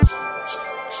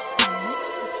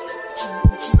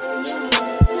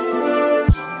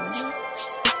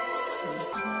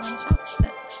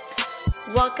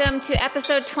welcome to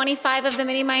episode 25 of the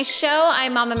Minnie Mice Show.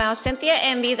 I'm Mama Mouse Cynthia,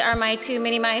 and these are my two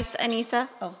Minnie Mice, Anissa.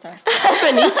 Oh, sorry.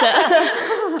 Anissa.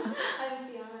 I'm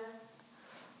Sienna.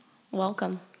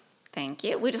 Welcome. Thank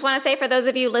you. We just want to say for those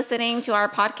of you listening to our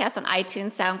podcast on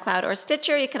iTunes, SoundCloud, or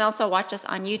Stitcher, you can also watch us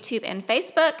on YouTube and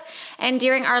Facebook. And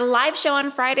during our live show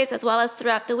on Fridays, as well as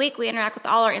throughout the week, we interact with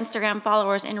all our Instagram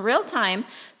followers in real time.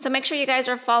 So make sure you guys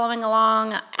are following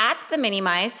along at the Minnie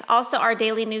Mice. Also, our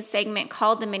daily news segment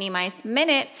called the Minnie Mice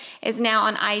Minute is now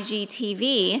on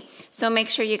IGTV. So make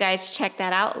sure you guys check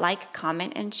that out, like,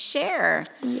 comment, and share.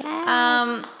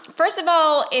 Yes. First of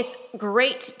all, it's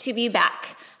great to be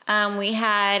back. We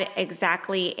had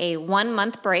exactly a 1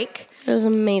 month break. It was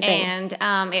amazing.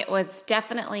 And it was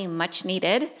definitely much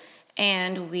needed.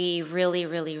 And we really,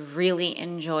 really, really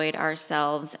enjoyed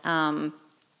ourselves.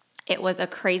 It was a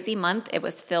crazy month. It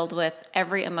was filled with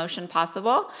every emotion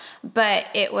possible. But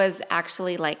it was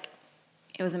actually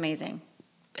it was amazing.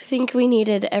 I think we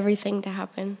needed everything to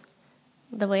happen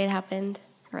the way it happened.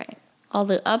 Right. All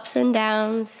the ups and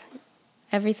downs,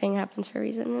 everything happens for a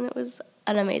reason. And it was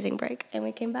an amazing break. And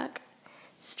we came back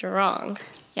strong.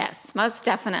 Yes, most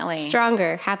definitely.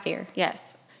 Stronger, happier.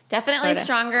 Yes, definitely Sorta.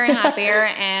 stronger and happier.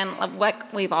 And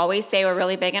what we've always say, we're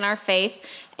really big in our faith,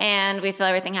 and we feel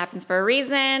everything happens for a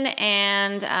reason.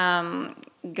 And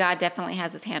God definitely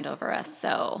has His hand over us.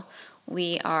 So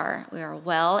we are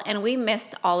well, and we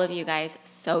missed all of you guys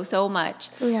so much.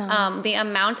 Yeah. The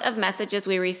amount of messages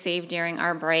we received during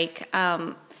our break.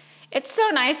 It's so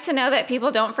nice to know that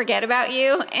people don't forget about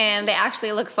you, and they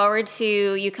actually look forward to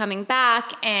you coming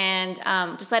back and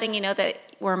just letting you know that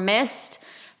we're missed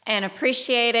and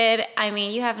appreciated. I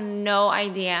mean, you have no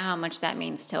idea how much that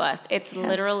means to us. It's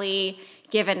literally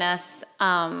given us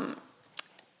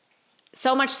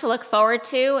so much to look forward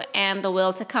to and the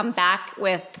will to come back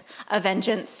with a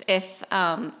vengeance if,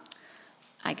 I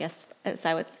guess, as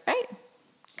I would say, right?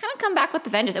 Kind of come back with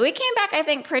the vengeance. We came back, I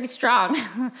think, pretty strong.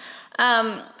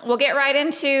 We'll get right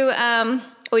into,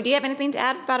 do you have anything to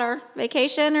add about our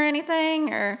vacation or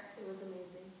anything? Or It was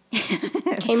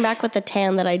amazing. Came back with a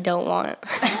tan that I don't want.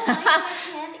 I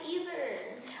can't either.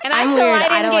 And I'm I feel weird. I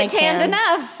I didn't don't get like tanned tan.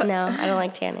 enough. No, I don't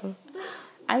like tanning.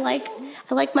 I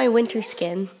like my winter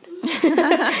skin.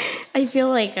 I feel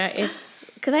like it's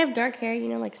because I have dark hair,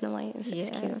 like Snow White. It's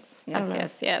cute. I don't know.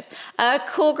 Yes.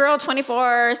 Cool Girl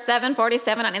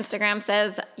 24/747 on Instagram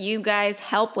says, you guys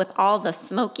help with all the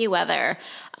smoky weather.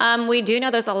 We do know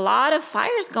there's a lot of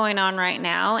fires going on right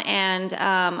now, and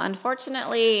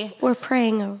unfortunately, We're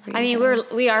praying over you. I mean,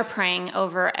 guys. we are praying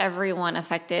over everyone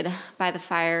affected by the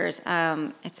fires.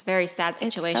 It's a very sad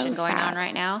situation going on sad.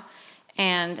 right now.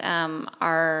 And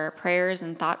our prayers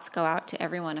and thoughts go out to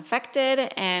everyone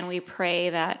affected, and we pray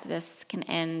that this can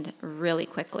end really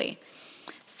quickly.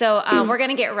 So we're going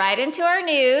to get right into our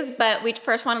news, but we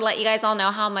first want to let you guys all know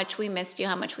how much we missed you,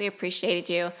 how much we appreciated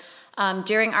you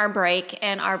during our break,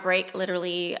 and our break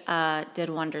literally did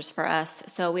wonders for us.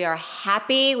 So we are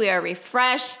happy, we are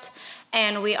refreshed,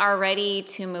 and we are ready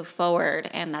to move forward,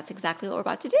 and that's exactly what we're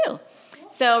about to do.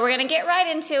 So we're going to get right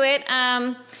into it.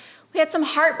 We had some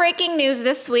heartbreaking news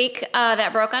this week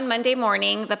that broke on Monday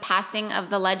morning, the passing of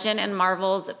the legend and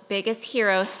Marvel's biggest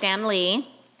hero, Stan Lee.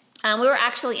 We were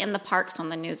actually in the parks when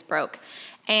the news broke,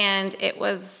 and it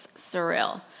was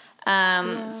surreal.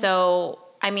 So,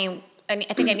 I mean, I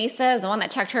think Anissa is the one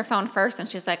that checked her phone first, and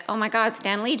she's like, oh my God,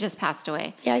 Stan Lee just passed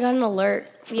away. Yeah, I got an alert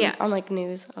Yeah. on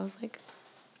news. I was like,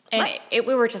 And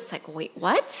we were just like, wait,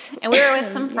 what? And we were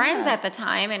with some friends at the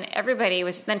time, and everybody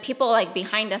was, then people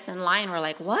behind us in line were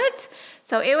like, what?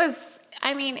 So it was,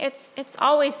 I mean, it's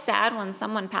always sad when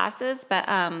someone passes, but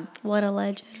what a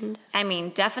legend. I mean,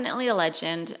 definitely a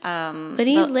legend. But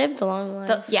he lived a long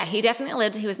life. Yeah, he definitely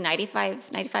lived. He was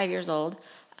 95 years old.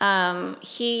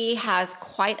 He has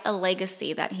quite a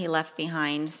legacy that he left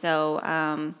behind. So,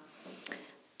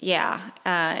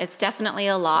 it's definitely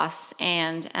a loss.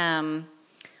 And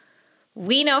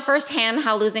we know firsthand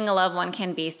how losing a loved one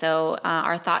can be. So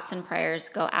our thoughts and prayers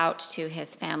go out to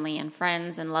his family and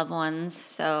friends and loved ones.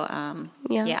 So,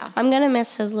 yeah. I'm going to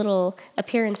miss his little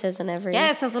appearances in every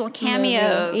Yes, his little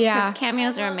cameos. movie. Yeah. His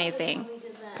cameos are amazing. We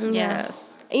did that.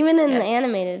 Yes. Even in the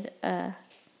animated.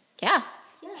 Yeah.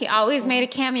 He always made a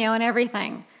cameo and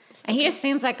everything. And he just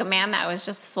seems like a man that was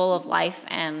just full of life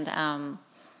and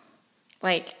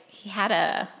he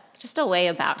had just a way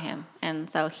about him. And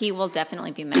so he will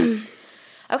definitely be missed.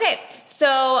 Okay,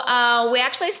 so we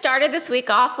actually started this week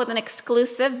off with an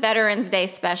exclusive Veterans Day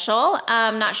special.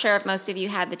 I'm not sure if most of you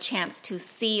had the chance to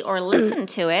see or listen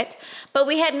to it, but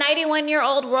we had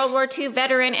 91-year-old World War II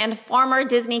veteran and former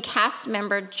Disney cast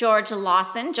member George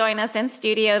Lawson join us in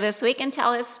studio this week and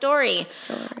tell his story.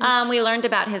 We learned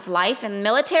about his life in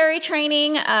military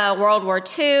training, World War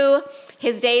II,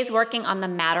 his days working on the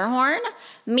Matterhorn,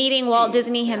 meeting Walt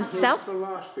Disney himself. His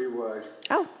philosophy was.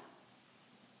 Oh.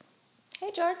 Hey,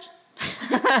 George.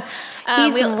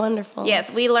 He's wonderful.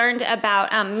 Yes, we learned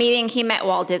about he met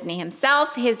Walt Disney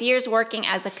himself, his years working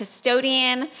as a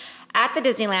custodian at the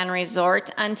Disneyland Resort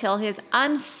until his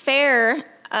unfair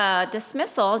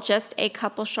dismissal just a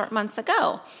couple short months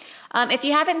ago. If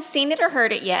you haven't seen it or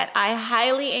heard it yet, I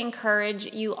highly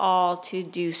encourage you all to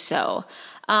do so.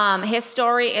 His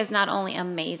story is not only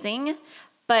amazing,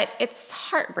 but it's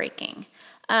heartbreaking.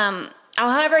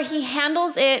 However, he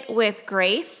handles it with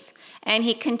grace, and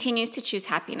he continues to choose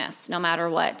happiness no matter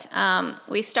what.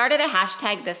 We started a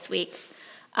hashtag this week,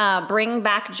 Bring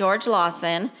Back George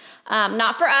Lawson,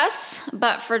 not for us,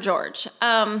 but for George.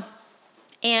 And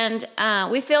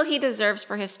we feel he deserves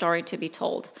for his story to be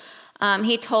told.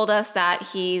 He told us that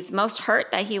he's most hurt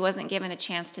that he wasn't given a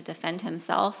chance to defend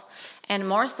himself, and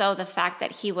more so the fact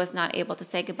that he was not able to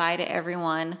say goodbye to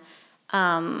everyone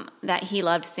that he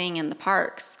loved seeing in the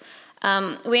parks.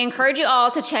 We encourage you all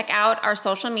to check out our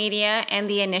social media and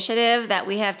the initiative that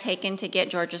we have taken to get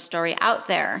George's story out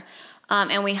there.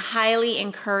 And we highly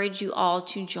encourage you all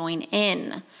to join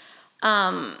in.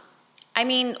 I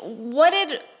mean, what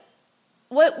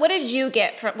did you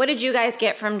guys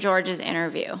get from George's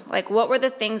interview? Like, what were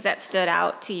the things that stood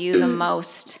out to you the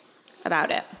most about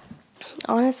it?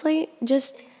 Honestly,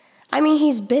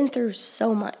 he's been through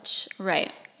so much.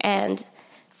 Right. And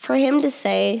for him to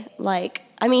say,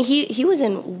 he was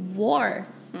in war.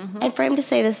 Mm-hmm. And for him to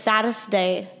say the saddest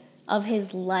day of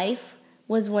his life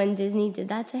was when Disney did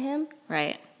that to him.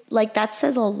 Right. That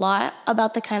says a lot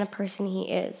about the kind of person he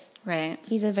is. Right.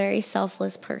 He's a very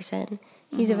selfless person.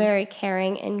 He's a very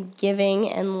caring and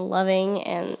giving and loving,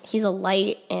 and he's a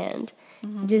light. And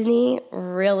Disney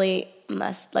really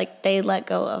they let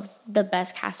go of the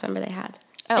best cast member they had.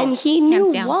 Oh, and he knew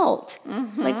hands down. Walt.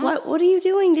 Mm-hmm. What are you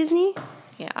doing, Disney?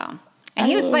 Yeah. And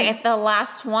he was the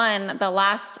last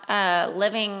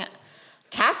living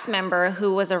cast member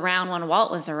who was around when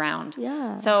Walt was around.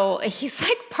 Yeah. So he's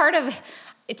part of,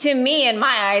 to me, in my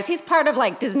eyes, he's part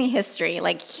of Disney history.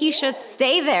 He should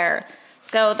stay there.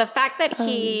 So the fact that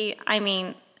I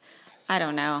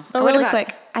don't know. But really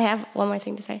quick, I have one more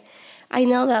thing to say. I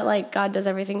know that God does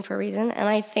everything for a reason, and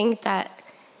I think that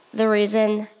the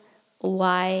reason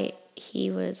why he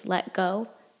was let go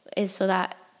is so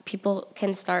that people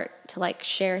can start to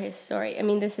share his story. I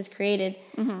mean, this has created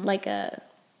a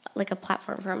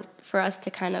platform for us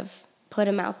to kind of put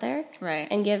him out there, right,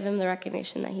 and give him the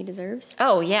recognition that he deserves.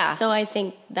 Oh yeah. So I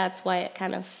think that's why it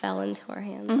kind of fell into our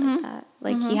hands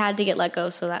like that. He had to get let go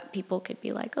so that people could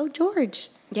be like, "Oh, George."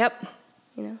 Yep.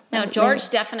 No, George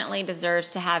definitely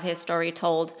deserves to have his story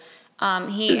told.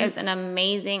 He is an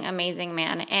amazing, amazing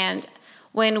man, and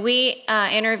when we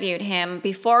interviewed him,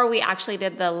 before we actually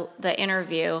did the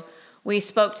interview, we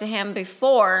spoke to him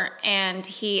before, and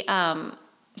he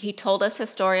told us his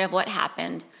story of what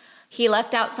happened. He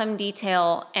left out some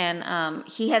detail, and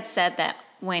he had said that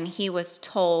when he was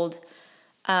told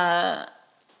to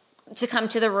come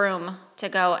to the room to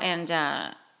go and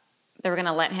they were going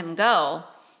to let him go,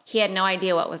 he had no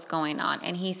idea what was going on.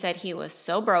 And he said he was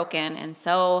so broken and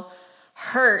so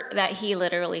hurt that he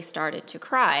literally started to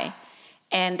cry.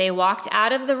 And they walked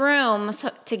out of the room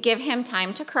to give him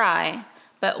time to cry,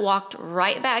 but walked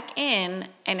right back in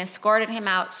and escorted him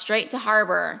out straight to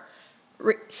harbor,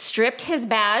 stripped his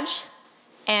badge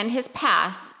and his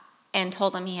pass, and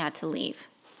told him he had to leave.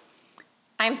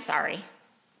 I'm sorry,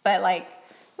 but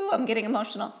I'm getting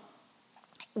emotional.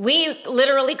 We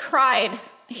literally cried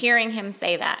hearing him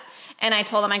say that. And I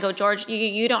told him, I go, George,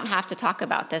 you don't have to talk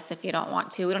about this if you don't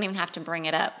want to. We don't even have to bring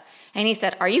it up. And he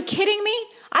said, are you kidding me?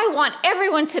 I want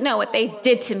everyone to know what they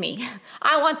did to me.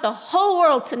 I want the whole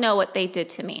world to know what they did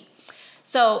to me.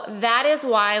 So that is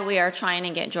why we are trying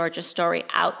to get George's story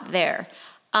out there.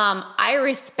 I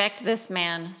respect this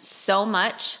man so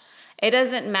much. It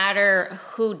doesn't matter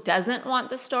who doesn't want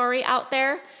the story out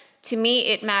there. To me,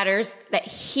 it matters that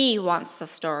he wants the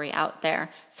story out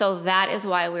there. So that is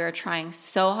why we are trying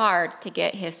so hard to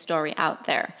get his story out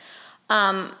there.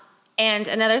 And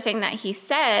another thing that he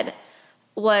said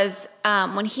was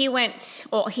when he went,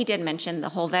 he did mention the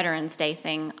whole Veterans Day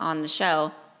thing on the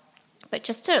show, but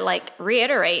just to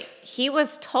reiterate, he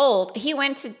was told, he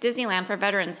went to Disneyland for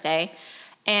Veterans Day,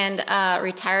 and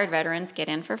retired veterans get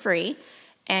in for free.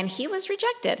 And he was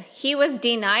rejected. He was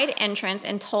denied entrance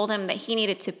and told him that he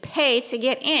needed to pay to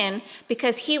get in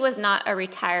because he was not a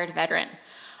retired veteran.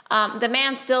 The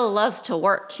man still loves to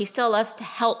work. He still loves to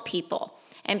help people.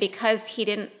 And because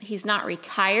he's not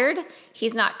retired,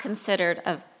 he's not considered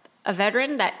a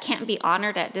veteran that can't be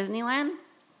honored at Disneyland.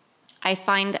 I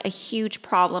find a huge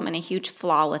problem and a huge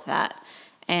flaw with that.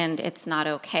 And it's not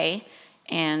okay.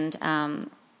 And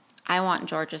I want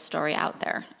George's story out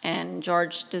there. And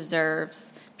George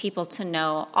deserves people to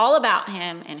know all about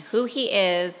him and who he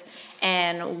is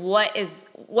and what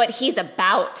he's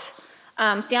about.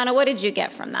 Sienna, what did you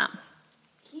get from that?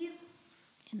 He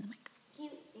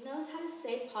knows how to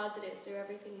stay positive through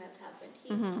everything that's happened. He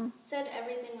said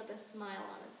everything with a smile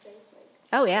on his face. Like,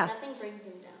 oh, yeah. Nothing brings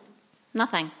him down.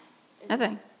 Nothing.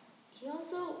 He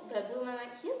also, that blew my mind,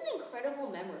 he has an incredible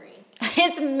memory.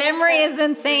 His memory is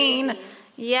insane. Crazy.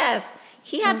 Yes.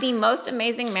 He had the most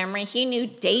amazing memory. He knew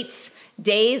dates,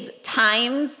 days,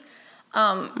 times.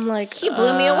 I'm like, he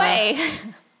blew me away.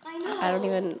 I know. I don't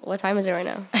even, what time is it right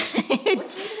now? What time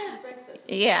did I have breakfast?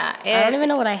 Yeah. I don't even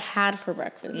know what I had for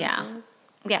breakfast. Yeah.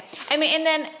 Yeah. I mean, and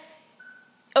then,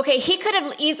 okay, he could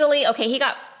have easily, he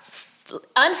got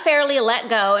unfairly let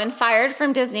go and fired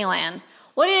from Disneyland.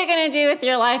 What are you going to do with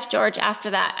your life, George, after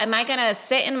that? Am I going to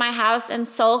sit in my house and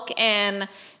sulk and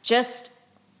just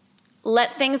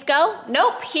let things go?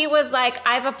 Nope. He was like,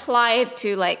 I've applied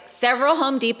to like several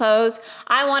Home Depots.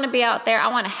 I want to be out there. I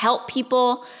want to help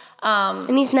people.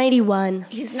 And he's 91.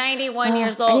 He's 91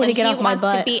 years I old, need to and get he off my wants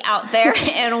to butt. be out there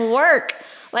and work.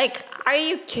 Like, are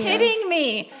you kidding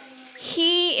me?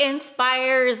 He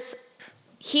inspired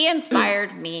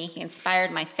me. He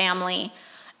inspired my family.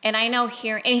 And I know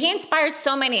and he inspired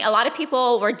so many. A lot of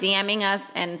people were DMing us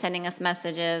and sending us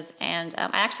messages. And I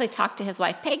actually talked to his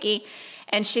wife, Peggy,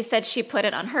 and she said she put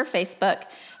it on her Facebook.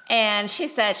 And she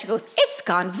goes, it's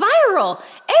gone viral.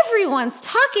 Everyone's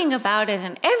talking about it.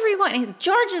 And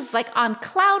George is like on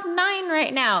cloud 9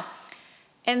 right now.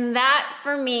 And that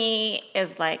for me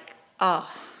is like,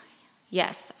 oh,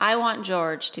 yes, I want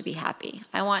George to be happy.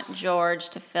 I want George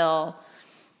to feel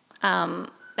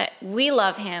that we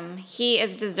love him. He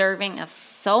is deserving of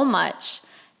so much,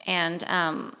 and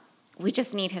we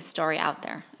just need his story out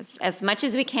there. As much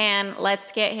as we can,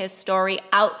 let's get his story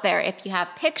out there. If you have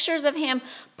pictures of him,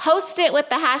 post it with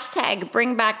the hashtag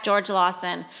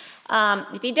 #BringBackGeorgeLawson.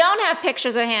 If you don't have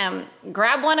pictures of him,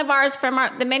 grab one of ours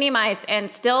from the Minnie Mice and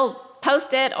still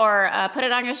post it or put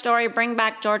it on your story, Bring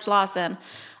Back George Lawson.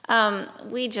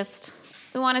 We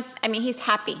want to, he's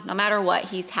happy. No matter what,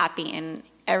 he's happy, and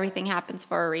everything happens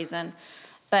for a reason.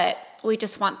 But we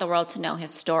just want the world to know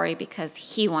his story because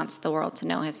he wants the world to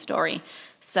know his story.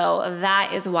 So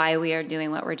that is why we are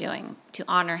doing what we're doing, to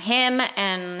honor him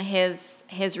and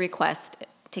his request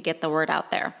to get the word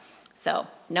out there. So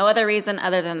no other reason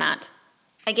other than that.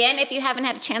 Again, if you haven't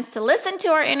had a chance to listen to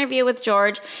our interview with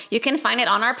George, you can find it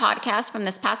on our podcast from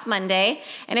this past Monday.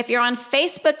 And if you're on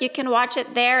Facebook, you can watch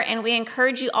it there. And we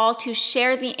encourage you all to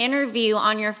share the interview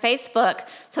on your Facebook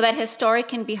so that his story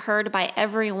can be heard by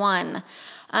everyone.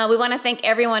 We want to thank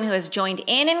everyone who has joined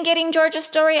in getting George's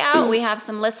story out. We have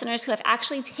some listeners who have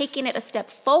actually taken it a step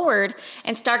forward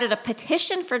and started a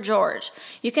petition for George.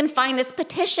 You can find this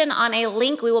petition on a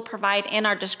link we will provide in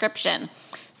our description.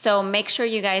 So make sure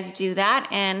you guys do that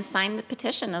and sign the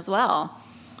petition as well.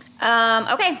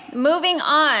 Okay, moving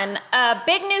on.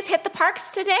 Big news hit the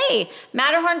parks today.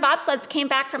 Matterhorn bobsleds came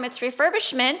back from its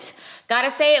refurbishment. Gotta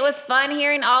say it was fun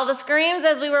hearing all the screams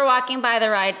as we were walking by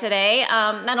the ride today.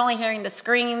 Not only hearing the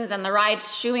screams and the ride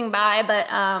shooing by, but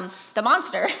the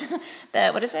monster.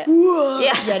 What is it?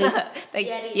 Yeah. Yeti. The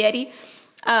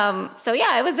Yeti. So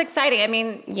yeah, it was exciting.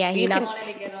 Wanted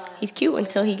to get on. He's cute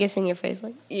until he gets in your face.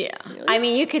 Like, yeah.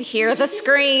 You could hear the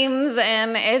screams,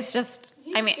 and it's just,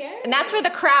 Scary. and that's where the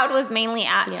crowd was mainly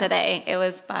at today. It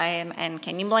was and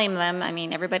can you blame them?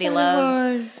 Everybody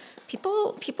loves,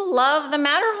 people love the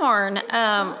Matterhorn.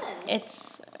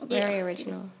 it's very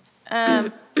original.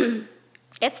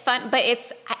 It's fun, but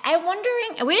I'm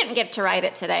wondering, and we didn't get to ride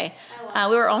it today.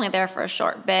 We were only there for a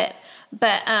short bit,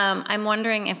 but I'm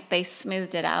wondering if they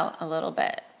smoothed it out a little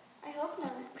bit. I hope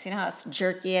not. You know how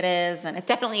jerky it is, and it's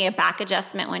definitely a back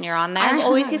adjustment when you're on there. I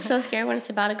always get so scared when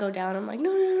it's about to go down. I'm like,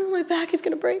 no, my back is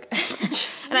going to break.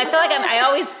 And I feel like I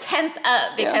always tense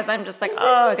up because I'm just like,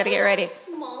 I got to get ready.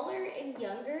 Smaller and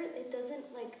younger, it doesn't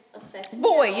affect me.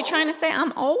 Boy, at you all. trying to say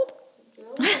I'm old?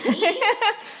 I'm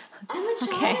a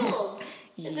child.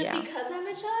 Is Yeah. it because I'm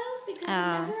a child? Because it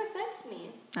never affects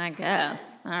me. I guess.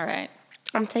 All right.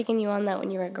 I'm taking you on that when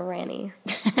you're a granny.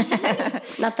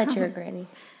 Not that you're a granny.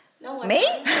 No one. Me?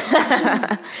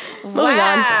 Moving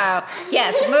on. Wow.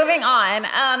 Yes, moving on.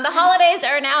 The holidays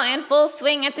are now in full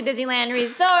swing at the Disneyland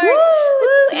Resort.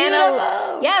 Woo, and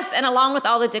beautiful. yes, and along with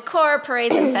all the decor,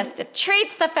 parades, and festive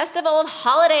treats, the Festival of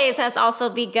Holidays has also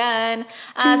begun.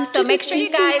 So make sure you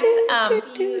guys.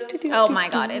 Oh my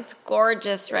God, it's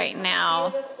gorgeous right now.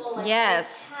 Beautiful. Like, Yes.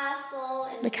 The castle.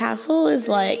 And The castle is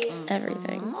like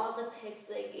everything. all the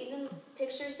even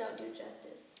pictures don't do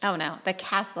justice. Oh no, the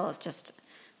castle is just.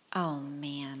 Oh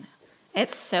man,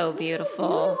 it's so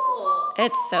beautiful.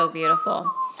 It's so beautiful.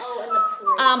 Oh, and the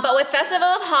parade. But with Festival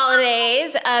of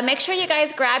Holidays, make sure you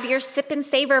guys grab your Sip and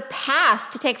Savor Pass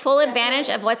to take full advantage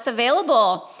of what's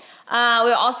available.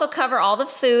 We'll also cover all the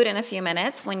food in a few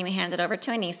minutes when we hand it over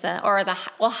to Anissa, or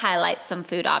we'll highlight some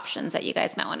food options that you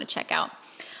guys might want to check out.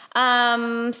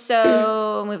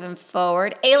 So moving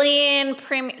forward,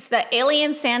 the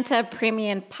Alien Santa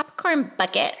Premium Popcorn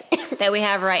Bucket that we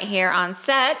have right here on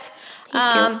set.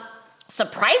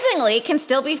 Surprisingly, can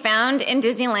still be found in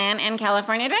Disneyland and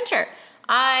California Adventure.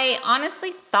 I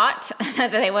honestly thought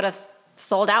that they would have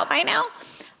sold out by now.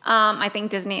 I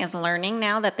think Disney is learning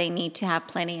now that they need to have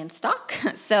plenty in stock.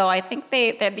 So I think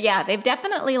they've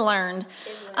definitely learned.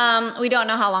 We don't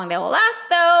know how long they will last,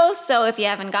 though. So if you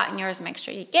haven't gotten yours, make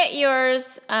sure you get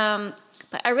yours.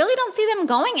 But I really don't see them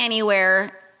going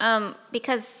anywhere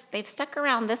because they've stuck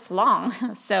around this long.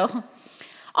 So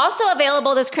also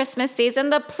available this Christmas season,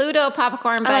 the Pluto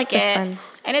Popcorn Bucket. I like this one.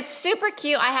 And it's super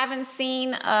cute. I haven't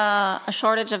seen a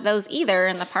shortage of those either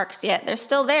in the parks yet. They're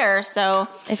still there, so.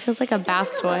 It feels like a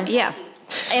bath toy. Yeah.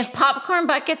 If popcorn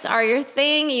buckets are your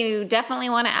thing, you definitely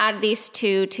want to add these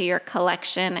two to your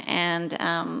collection. And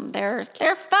they're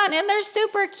fun and they're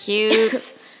super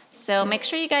cute. So make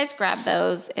sure you guys grab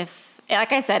those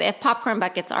like I said, if popcorn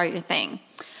buckets are your thing.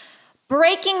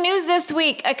 Breaking news this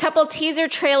week, a couple teaser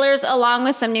trailers along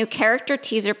with some new character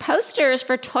teaser posters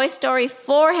for Toy Story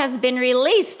 4 has been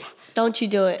released. Don't you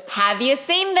do it. Have you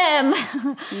seen them?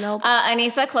 Nope.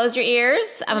 Anissa, close your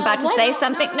ears. I'm about to say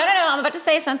something. No. I'm about to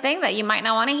say something that you might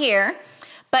not want to hear.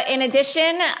 But in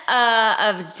addition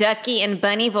of Ducky and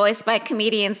Bunny voiced by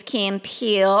comedians Key and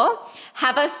Peele,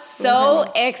 have us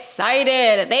so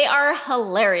excited. They are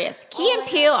hilarious. Key and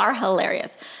Peele are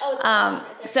hilarious.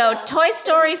 So Toy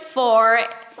Story 4,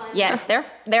 yes,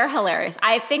 they're hilarious.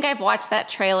 I think I've watched that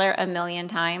trailer a million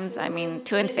times. I mean,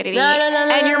 to infinity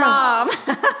and your mom.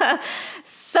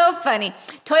 So funny.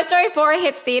 Toy Story 4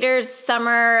 hits theaters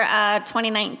summer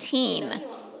 2019.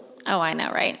 Oh, I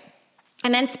know, right?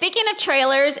 And then speaking of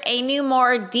trailers, a new,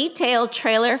 more detailed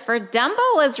trailer for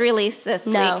Dumbo was released this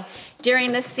week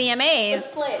during the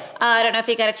CMAs. I don't know if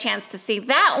you got a chance to see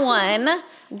that one.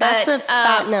 That's a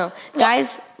fat no.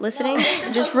 Guys listening,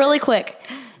 just really quick.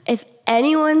 If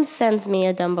anyone sends me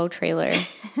a Dumbo trailer,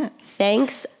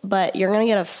 thanks, but you're going to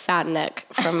get a fat neck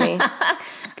from me.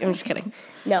 I'm just kidding.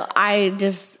 No, I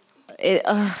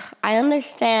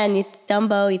understand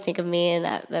Dumbo, you think of me, and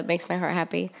that makes my heart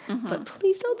happy. Mm-hmm. But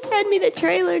please don't send me the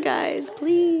trailer, guys.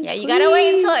 Please. Yeah, you gotta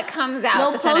wait until it comes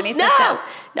out to send any stuff.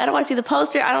 I don't want to see the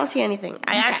poster. I don't see anything.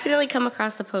 I accidentally come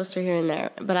across the poster here and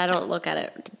there, but I don't look at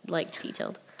it like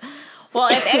detailed. Well,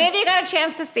 if any of you got a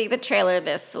chance to see the trailer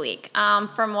this week,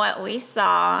 from what we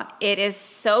saw, it is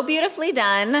so beautifully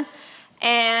done,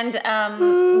 and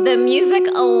the music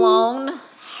alone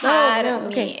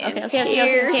had me in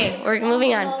tears. Okay. We're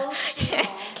moving on.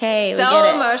 Okay, so we get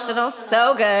it. Emotional,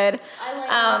 so good. I like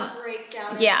that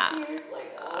breakdown. Yeah. Tears,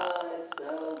 like, it's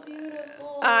so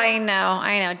beautiful. I know.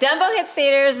 Dumbo hits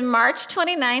theaters March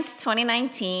 29th,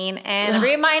 2019. And a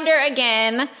reminder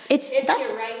again, that's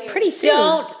right here. pretty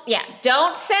soon.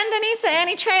 Don't send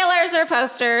any trailers or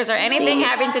posters or anything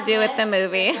having to do with the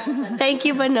movie. Thank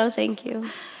you, but no thank you.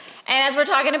 And as we're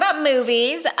talking about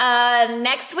movies,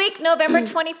 next week, November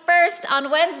 21st, on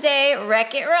Wednesday,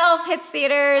 Wreck-It Ralph hits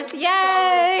theaters.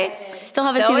 Yay! Still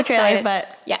haven't seen the trailer,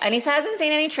 but... Yeah, Anissa hasn't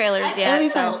seen any trailers yet.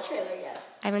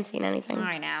 I haven't seen anything.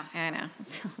 I know.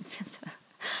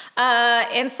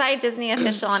 Inside Disney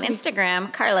Official on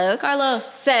Instagram, Carlos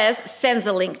sends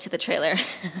a link to the trailer to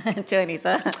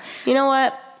Anissa. You know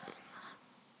what?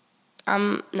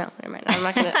 No, never mind. I'm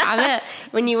not gonna.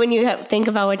 When you think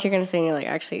about what you're gonna say, you're like,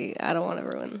 actually, I don't want to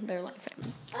ruin their life.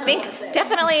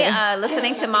 Definitely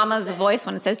listening to Mama's voice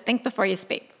when it says "think before you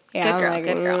speak." Yeah,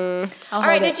 good girl. All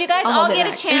right, did you guys all get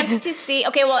a chance to see?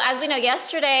 Okay, well, as we know,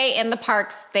 yesterday in the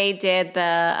parks they did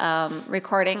the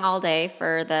recording all day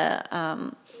for the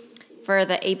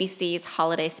ABC's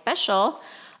holiday special.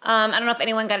 I don't know if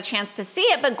anyone got a chance to see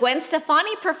it, but Gwen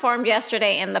Stefani performed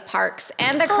yesterday in the parks,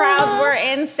 and the crowds were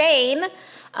insane.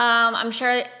 I'm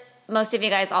sure most of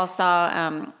you guys all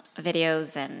saw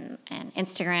videos and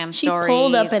Instagram She stories.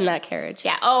 pulled up in that carriage.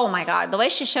 Yeah. Oh my God, the way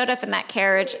she showed up in that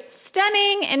carriage,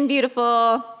 stunning and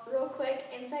beautiful. Real quick,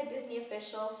 Inside Disney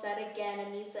official said again,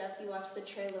 Anissa, if you watch the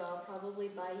trailer, I'll probably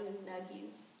buy you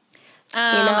nuggies.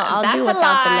 I'll that's do a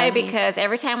without the lie nuggies. because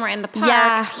every time we're in the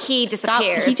parks, he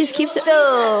disappears. He just keeps.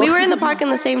 So We were in the park on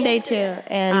the same day too,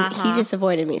 and he just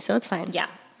avoided me, so it's fine. Yeah.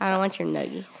 I don't want your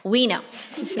nuggies. We know.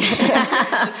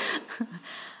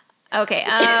 Okay.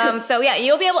 So yeah,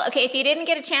 you'll be able. Okay, if you didn't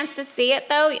get a chance to see it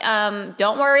though,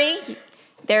 don't worry.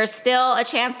 There's still a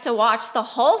chance to watch the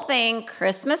whole thing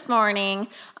Christmas morning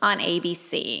on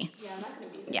ABC. Yeah, I'm not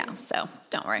going to be there. Yeah. So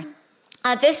don't worry.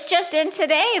 This just in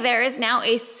today, there is now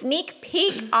a sneak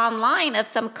peek online of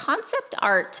some concept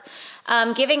art,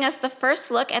 giving us the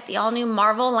first look at the all-new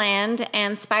Marvel Land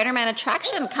and Spider-Man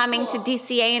attraction coming to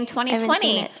DCA in 2020. I haven't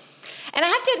seen it. And I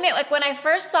have to admit, like when I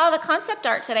first saw the concept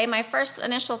art today, my first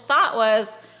initial thought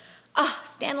was, oh,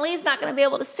 Stan Lee's not going to be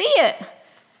able to see it.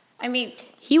 I mean,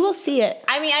 He will see it.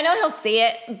 I know he'll see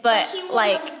it, but he will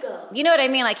like, have to go. you know what I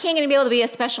mean? Like, he ain't gonna be able to be a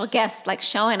special guest, like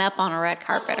showing up on a red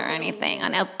carpet or anything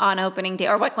on opening day,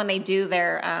 or like when they do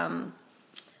their, Yeah.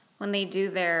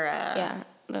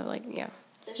 They're like, yeah.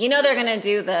 you know, they're gonna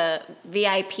do the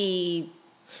VIP. You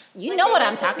Like know they what did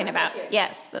I'm for talking Concert about? Here.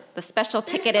 Yes, the special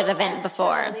They're ticketed so event extra.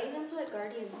 before. They even put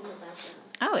Guardians in the background.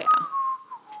 Oh yeah.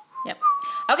 Yep.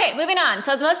 Okay, moving on.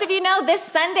 So as most of you know, this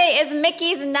Sunday is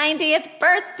Mickey's 90th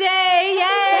birthday.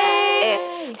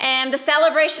 Yay! And the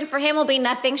celebration for him will be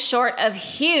nothing short of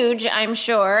huge, I'm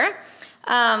sure.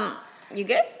 You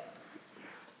good?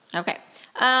 Okay.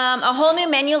 A whole new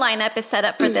menu lineup is set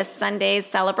up for this Sunday's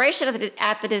celebration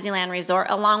at the Disneyland Resort,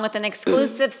 along with an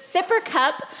exclusive sipper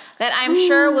cup that I'm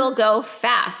sure will go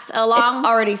fast. It's Along,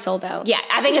 already sold out. yeah,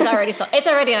 I think it's already sold. It's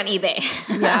already on eBay.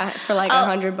 Yeah, for like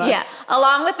 $100. Yeah,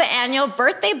 along with the annual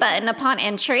birthday button upon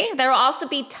entry, there will also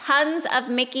be tons of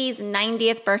Mickey's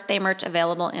 90th birthday merch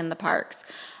available in the parks.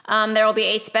 There will be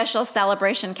a special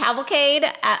celebration cavalcade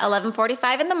at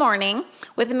 11:45 in the morning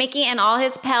with Mickey and all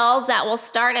his pals that will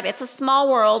start at It's a Small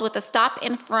World with a stop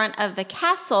in front of the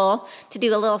castle to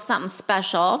do a little something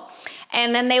special.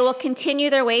 And then they will continue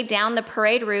their way down the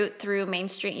parade route through Main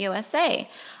Street, USA.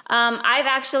 I've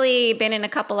actually been in a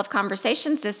couple of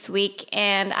conversations this week,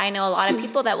 and I know a lot of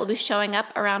people that will be showing up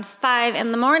around 5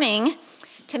 in the morning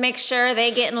to make sure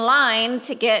they get in line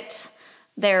to get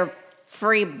their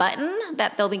free button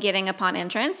that they'll be getting upon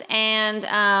entrance. And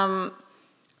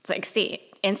it's like, see,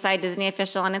 Inside Disney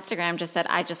Official on Instagram just said,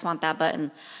 I just want that button.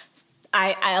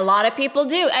 A lot of people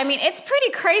do. I mean, it's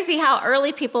pretty crazy how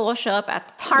early people will show up at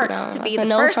the parks to be the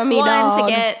first one to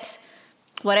get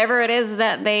whatever it is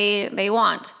that they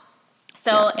want.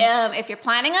 So if you're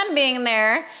planning on being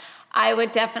there, I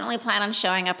would definitely plan on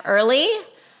showing up early,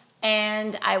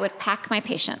 and I would pack my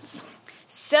patience.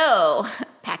 So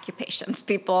pack your patience,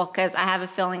 people, because I have a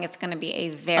feeling it's going to be a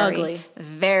very,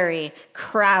 very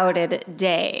crowded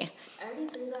day. I already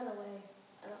threw that away.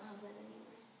 I don't have that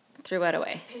anymore. Threw it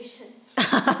away. Patience.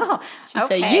 She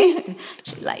Okay. said yeet.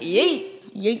 She's like,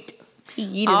 yeet. Yeet.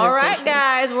 Yeet is All her right, patient.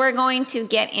 guys, we're going to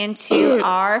get into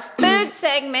our food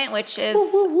segment, which is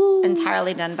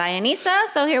entirely done by Anissa.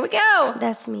 So here we go.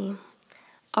 That's me.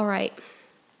 All right.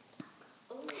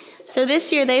 So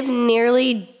this year they've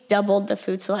nearly doubled the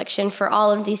food selection for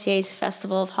all of DCA's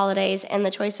Festival of Holidays, and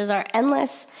the choices are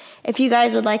endless. If you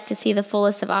guys would like to see the full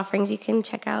list of offerings, you can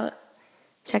check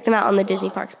them out on the Disney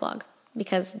Parks blog,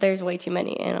 because there's way too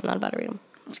many, and I'm not about to read them.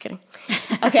 I'm just kidding.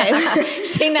 Okay.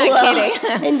 She's not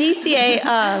kidding. In DCA,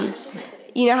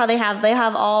 you know how they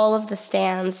have all of the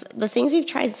stands. The things we've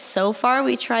tried so far,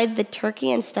 we tried the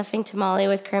turkey and stuffing tamale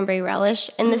with cranberry relish,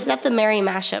 and this is at the Merry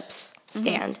Mashups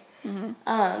stand. Mm-hmm.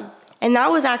 And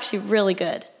that was actually really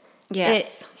good.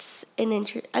 Yes. It's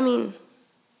an I mean,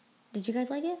 did you guys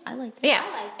like it? I liked it. Yeah.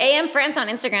 AM France on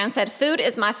Instagram said, food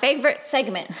is my favorite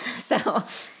segment. So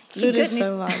Food is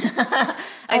so fun.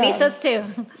 Anissa's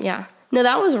too. Yeah. No,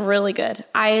 that was really good.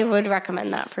 I would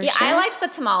recommend that for sure. Yeah, I liked the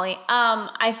tamale.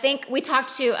 I think we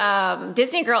talked to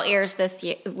Disney Girl Ears this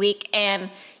week, and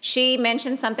she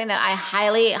mentioned something that I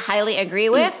highly, highly agree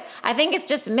with. I think it's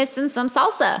just missing some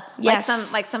salsa.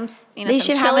 Yes. Like some They some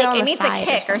should have chili. it on the needs a side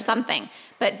kick or or something.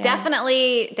 But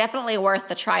definitely worth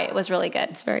the try. It was really good.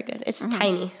 It's very good. It's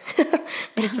tiny, but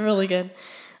it's really good.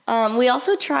 We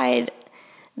also tried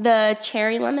the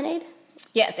cherry lemonade.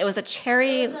 Yes, it was a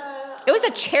cherry. It was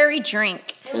a cherry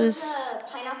drink. It was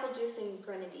pineapple juice and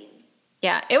grenadine.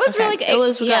 Yeah, it was really good. It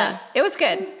was good. Yeah, it was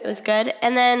good. It was good.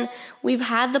 And then we've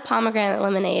had the pomegranate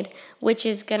lemonade, which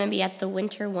is going to be at the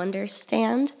Winter Wonder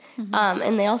stand.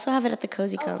 And they also have it at the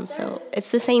Cozy Cone. So it's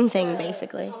the same thing,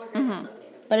 basically.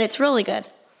 But it's really good.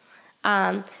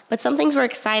 But some things we're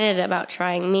excited about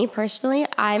trying. Me personally,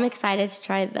 I'm excited to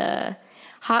try the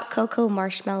hot cocoa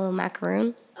marshmallow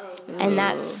macaroon. And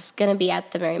that's going to be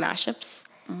at the Merry Mashups.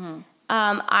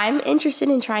 I'm interested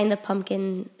in trying the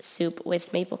pumpkin soup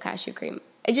with maple cashew cream.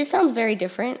 It just sounds very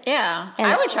different. Yeah, And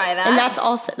I would try that. And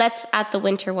that's at the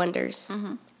Winter Wonders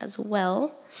as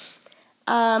well.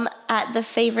 At the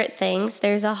Favorite Things,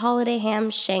 there's a holiday ham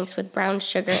shanks with brown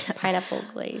sugar and pineapple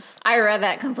glaze. I read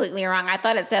that completely wrong. I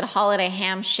thought it said holiday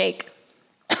ham shake.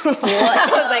 I was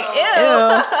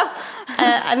like, ew.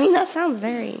 I mean, that sounds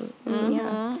very,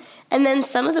 yeah. And then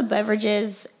some of the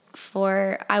beverages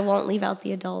I won't leave out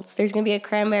the adults. There's going to be a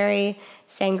cranberry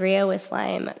sangria with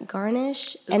lime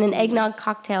garnish and an eggnog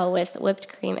cocktail with whipped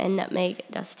cream and nutmeg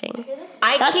dusting.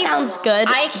 Sounds good.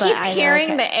 I keep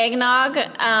hearing the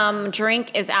eggnog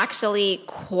drink is actually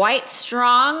quite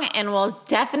strong and will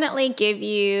definitely give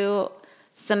you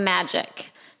some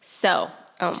magic. So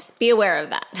just be aware of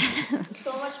that.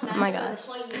 So much magic my to gosh. the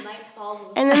point you might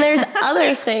fall. And then there's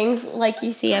other things like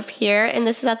you see up here, and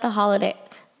this is at the holiday.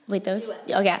 Wait, those? Duets.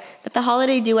 Oh, yeah. But the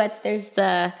holiday duets, there's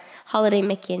the holiday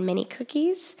Mickey and Minnie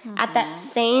cookies. At that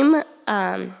same,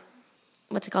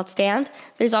 stand,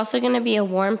 there's also going to be a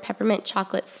warm peppermint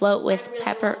chocolate float with really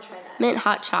peppermint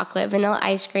hot chocolate, vanilla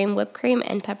ice cream, whipped cream,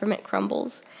 and peppermint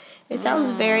crumbles. It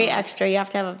sounds very extra. You have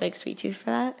to have a big sweet tooth for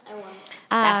that. I want.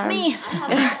 That's me.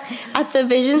 At the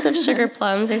Visions of Sugar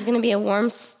Plums, there's going to be a warm,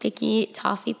 sticky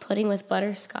toffee pudding with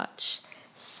butterscotch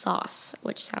sauce,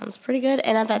 which sounds pretty good.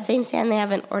 And at that same stand, they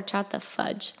have an horchata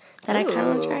fudge that I kind of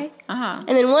want to try.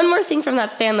 And then one more thing from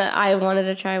that stand that I wanted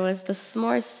to try was the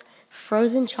s'mores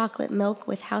frozen chocolate milk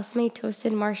with house-made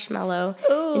toasted marshmallow,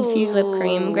 infused whipped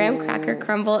cream, graham cracker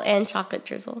crumble, and chocolate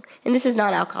drizzle. And this is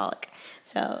non-alcoholic.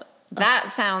 So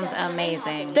that sounds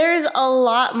amazing. there's a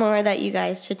lot more that you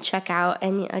guys should check out.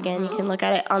 And again, you can look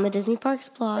at it on the Disney Parks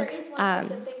blog. There is one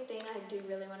specific thing I do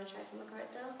really want to try from a cart,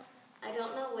 though. I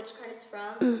don't know which cart it's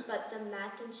from, but the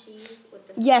mac and cheese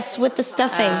with the Yes, with the on top.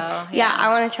 stuffing. Oh, Yeah, I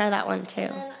want to try that one too.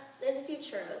 And then there's a few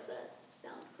churros that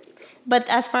sound pretty good. But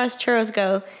as far as churros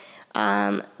go,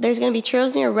 there's going to be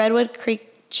churros near Redwood Creek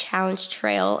Challenge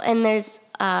Trail, and there's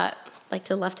to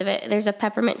the left of it, there's a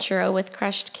peppermint churro with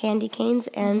crushed candy canes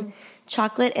and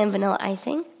chocolate and vanilla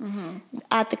icing.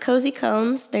 At the Cozy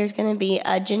Cones, there's going to be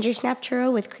a ginger snap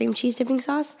churro with cream cheese dipping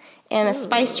sauce and a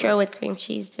spice churro with cream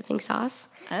cheese dipping sauce.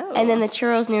 And then the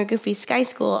churros near Goofy's Sky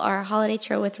School are a holiday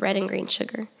churro with red and green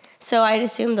sugar. So I'd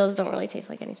assume those don't really taste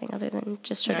like anything other than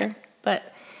just sugar, but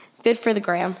good for the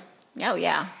gram. Oh,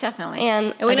 yeah, definitely.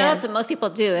 And we know again- that's what most people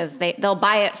do is they'll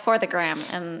buy it for the gram,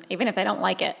 and even if they don't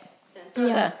like it.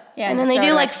 Yeah. Yeah, And then just they throw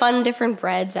do it like fun different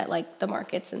breads at like the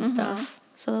markets and stuff.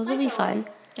 So those will be fun.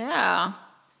 Yeah.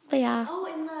 But yeah. Oh,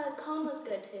 and the cone was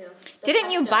good too. The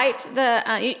Didn't you pesto. bite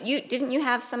the? Didn't you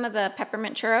have some of the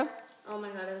peppermint churro? Oh my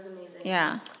god, it was amazing.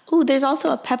 Yeah. Ooh, there's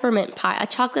also a peppermint pie, a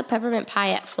chocolate peppermint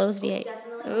pie at Flo's V8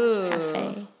 Definitely. Ooh,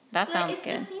 Cafe. that But sounds it's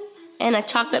the good. same size And a as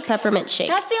chocolate peppermint shake.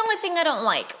 That's the only thing I don't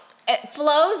like. At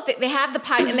Flo's, they have the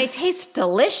pie and they taste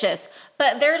delicious,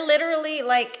 but they're literally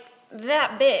like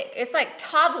that big. It's like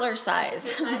toddler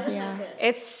size. Yeah.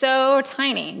 It's so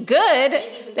tiny. Good.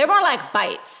 They're more like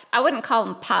bites. I wouldn't call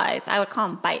them pies. I would call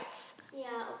them bites. Yeah,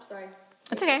 oh, sorry.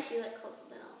 That's okay. I feel like called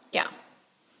something else. Yeah.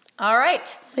 All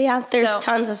right. But yeah, there's So-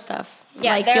 tons of stuff.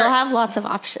 Yeah, like there- you'll have lots of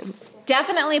options.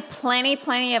 Definitely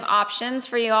plenty of options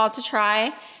for you all to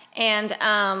try. And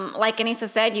like Anissa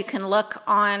said, you can look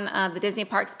on the Disney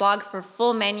Parks blogs for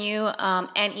full menu,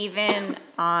 and even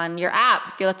on your app.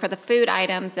 If you look for the food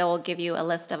items, they will give you a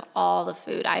list of all the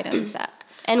food items that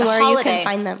And the where you holiday- can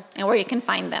find them. and where you can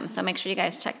find them. So make sure you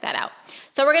guys check that out.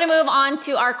 So we're going to move on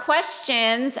to our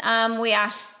questions. We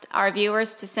asked our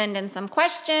viewers to send in some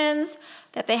questions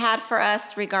that they had for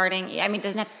us regarding, I mean,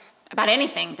 doesn't have to, about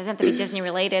anything. Doesn't have to be Disney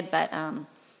related, but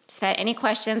just had any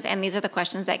questions. And these are the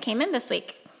questions that came in this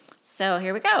week. So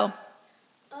here we go.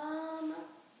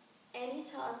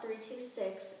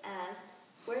 Anytodd326 asked,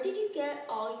 where did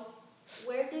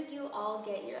you all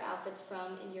get your outfits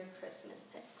from in your Christmas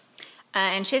pics?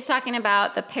 And she's talking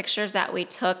about the pictures that we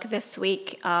took this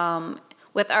week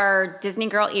with our Disney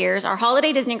Girl ears, our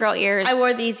holiday Disney Girl ears. I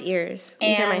wore these ears.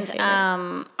 These are my and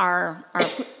favorite. our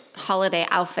holiday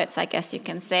outfits, I guess you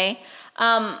can say.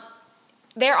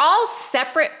 They're all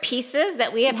separate pieces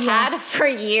that we have had for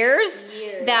years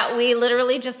that we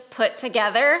literally just put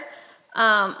together.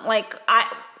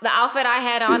 The outfit I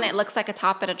had on, it looks like a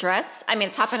top and a dress. I mean,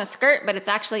 a top and a skirt, but it's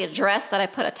actually a dress that I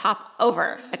put a top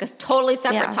over, like a totally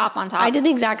separate top on top. I did the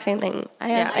exact same thing.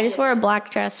 Yeah. I just wore a black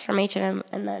dress from H&M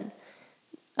and then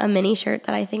a mini shirt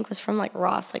that I think was from like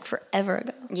Ross, like forever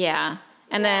ago. Yeah.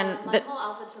 And then my whole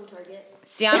outfit's from Target.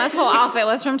 Sienna's whole outfit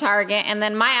was from Target. And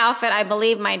then my outfit, I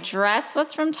believe my dress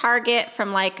was from Target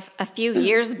from like a few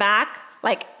years back.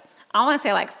 Like, I want to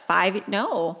say like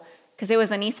because it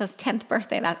was Anissa's 10th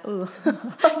birthday. That's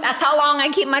how long I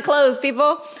keep my clothes,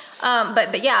 people.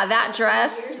 But yeah, that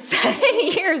dress, 7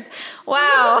 years.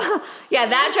 Wow. Yeah,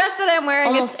 that dress that I'm wearing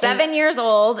Almost is 7 years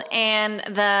old. And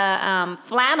the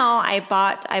flannel I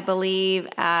bought, I believe,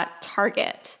 at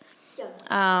Target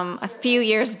a few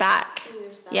years back.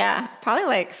 Yeah, probably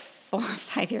like 4 or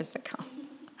 5 years ago.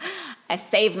 I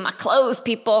saved my clothes,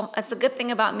 people. That's the good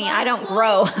thing about me. I don't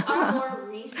grow. Are more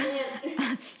recent.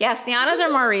 Yeah, Sienna's are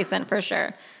more recent for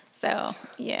sure. So,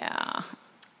 yeah.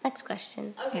 Next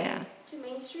question. Okay. Yeah. To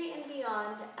Main Street and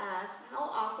Beyond asked, how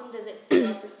awesome does it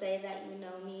feel to say that you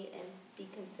know me and be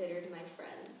considered my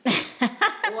friends?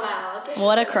 Wow.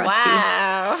 What a crusty.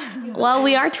 Wow. Well,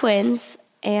 we are twins,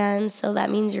 and so that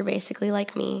means you're basically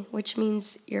like me, which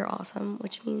means you're awesome,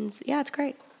 which means, yeah, it's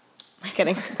great.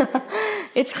 Kidding.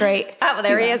 It's great. Oh, well,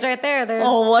 there he is right there.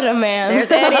 Oh, what a man.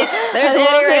 There's Eddie. There's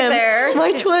Eddie right there.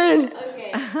 My twin.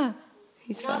 Okay.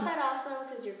 He's Not fun. that awesome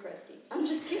because you're Christy. I'm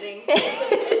just kidding.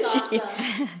 It's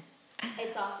awesome.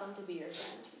 It's awesome to be your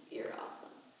friend. You're awesome.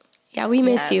 Yeah, we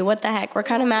miss Yes. you. What the heck? We're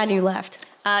kind of mad you left.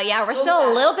 Yeah, we're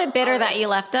still a little bit bitter that you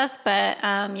left us, but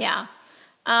yeah.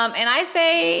 And I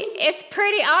say it's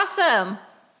pretty awesome.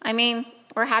 I mean,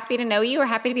 we're happy to know you. We're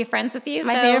happy to be friends with you.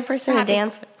 My so favorite person we're to happy.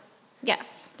 dance with.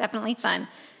 Yes, definitely fun.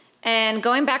 And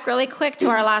going back really quick to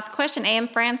our last question, AM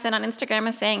Franson on Instagram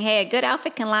is saying, hey, a good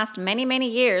outfit can last many, many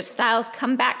years. Styles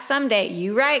come back someday.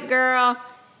 You right, girl.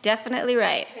 Definitely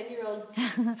right. 10-year-old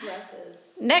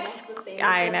dresses. Next, Almost the same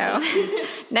I as know. me.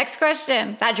 Next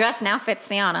question. That dress now fits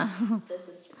Sienna. This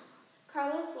is true.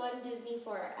 Carlos One Disney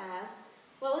 4 asked,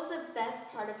 what was the best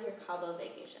part of your Cabo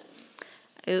vacation?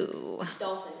 Ooh.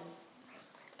 Dolphins.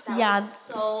 That Yeah. was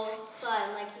so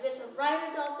fun. Like, you get to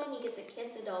ride a dolphin, you get to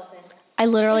kiss a dolphin. I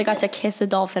literally got to kiss a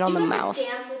dolphin on the You got mouth to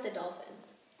dance with the dolphin.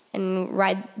 and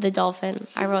ride the dolphin.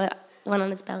 I went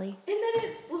on its belly. And then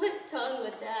it slipped tongue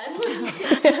with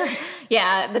Dad.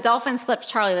 Yeah, the dolphin slipped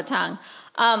Charlie the tongue.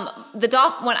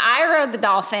 When I rode the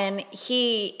dolphin,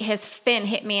 his fin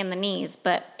hit me in the knees,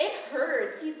 but It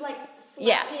hurts. He, like, slapped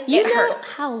Yeah. me in the You It know hurt.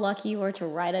 how lucky you were to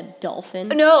ride a dolphin?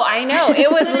 no, I know.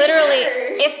 It was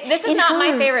literally, this is It not my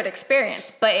hurt. favorite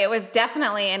experience, but it was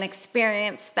definitely an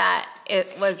experience that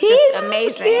it was He's just so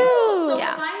amazing. cute. So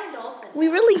Yeah. we're buying a dolphin. We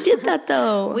really did that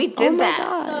though. We did oh my that.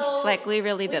 Gosh. So Like, we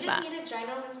really did that. We just need a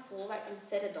ginormous pool that can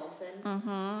fit a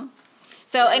dolphin.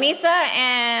 So Anissa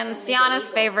and Sienna's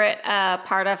favorite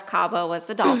part of Cabo was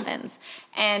the dolphins.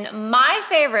 And my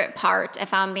favorite part,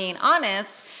 if I'm being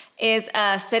honest, is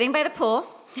sitting by the pool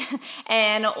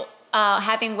and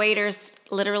having waiters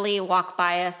literally walk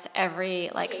by us every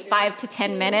 5 to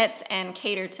 10 minutes and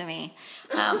cater to me.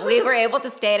 We were able to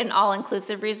stay at an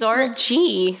all-inclusive resort. Well,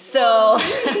 gee. So,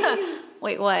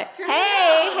 wait, what? Turn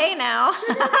Hey now.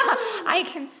 I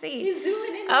can see. He's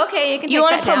zooming in. Okay, you can. You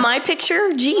want want to put my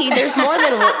picture? Gee, there's more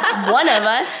than one of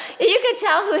us. You could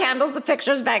tell who handles the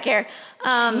pictures back here.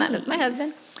 That is my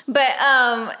husband. But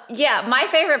yeah, my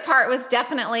favorite part was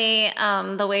definitely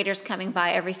the waiters coming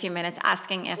by every few minutes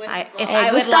asking if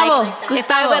I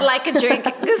would like a drink.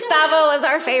 Gustavo was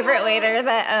our favorite waiter.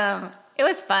 That it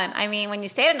was fun. I mean, when you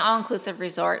stay at an all-inclusive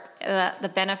resort,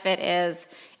 the benefit is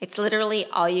it's literally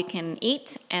all you can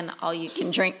eat and all you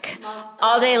can drink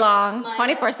all day long,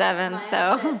 24/7.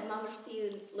 So. Mama, see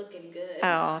you looking good.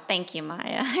 Oh, thank you,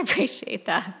 Maya. I appreciate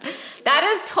that. That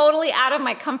is totally out of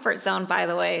my comfort zone, by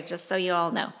the way, just so you all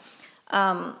know.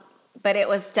 But it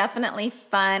was definitely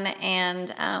fun,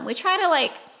 and we try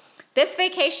to, this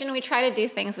vacation, we try to do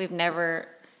things we've never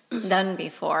done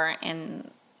before, and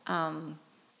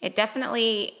it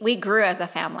definitely, we grew as a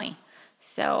family.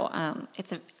 So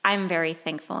I'm very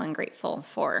thankful and grateful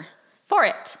for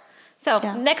it. So,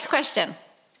 Yeah. Next question.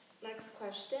 Next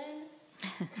question.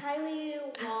 Kylie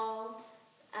Wall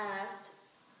asked,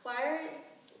 why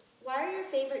are your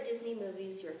favorite Disney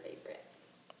movies your favorite?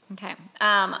 Okay.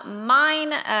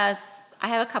 Mine, I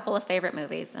have a couple of favorite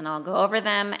movies, and I'll go over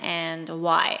them and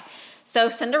why. So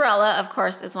Cinderella, of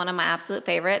course, is one of my absolute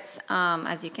favorites.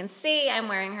 As you can see, I'm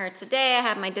wearing her today. I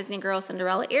have my Disney Girl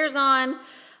Cinderella ears on.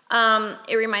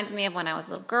 It reminds me of when I was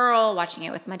a little girl, watching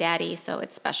it with my daddy, so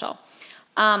it's special.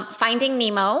 Finding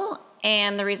Nemo,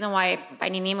 and the reason why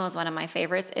Finding Nemo is one of my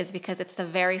favorites is because it's the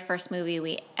very first movie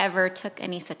we ever took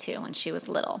Anissa to when she was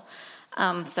little.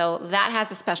 So that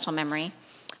has a special memory.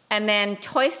 And then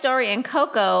Toy Story and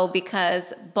Coco,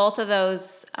 because both of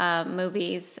those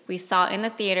movies we saw in the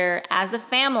theater as a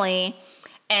family,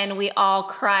 and we all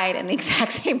cried in the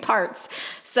exact same parts.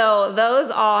 So those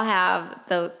all have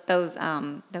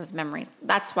those memories.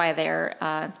 That's why they're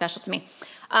special to me.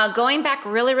 Going back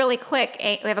really, really quick,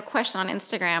 we have a question on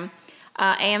Instagram.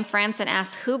 A.M. Franson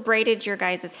asks, who braided your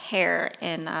guys' hair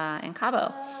in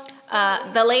Cabo?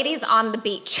 The ladies on the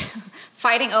beach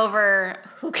fighting over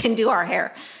who can do our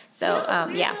hair. So,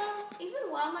 yeah. Even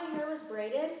while my hair was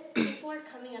braided, people are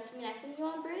coming up to me and asking, you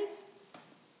want braids?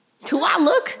 Do I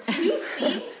look? You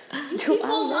see?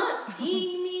 People not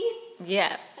seeing me.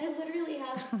 Yes. I literally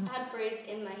had braids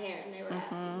in my hair and they were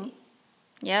asking me.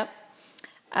 Yep.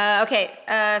 Okay.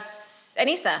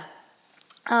 Anissa.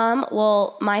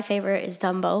 Well, my favorite is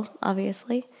Dumbo,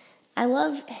 obviously. I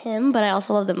love him, but I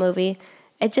also love the movie.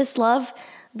 I just love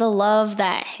the love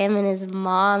that him and his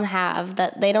mom have,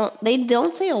 that they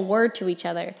don't say a word to each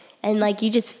other. And, like, you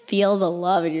just feel the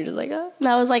love, and you're just like, oh. And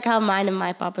that was, like, how mine and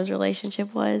my papa's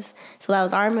relationship was. So that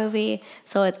was our movie,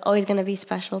 so it's always going to be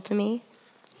special to me.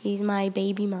 He's my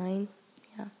baby mine,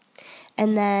 yeah.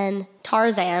 And then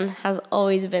Tarzan has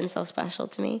always been so special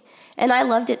to me. And I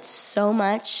loved it so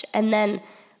much. And then,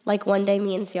 like, one day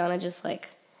me and Sienna just, like,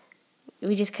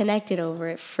 we just connected over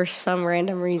it for some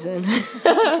random reason.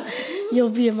 You'll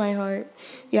be in my heart.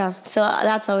 Yeah, so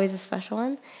that's always a special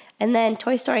one. And then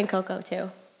Toy Story and Coco,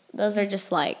 too. Those are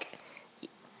just, like,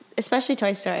 especially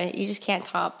Toy Story, you just can't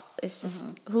top. It's just,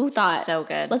 who thought? So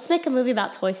good. Let's make a movie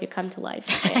about toys who come to life.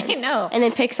 I know. And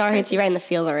then Pixar hits you right in the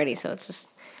field already, so it's just,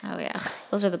 Oh, yeah.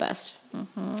 those are the best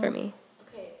for me.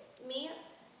 Okay,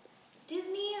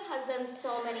 Disney has done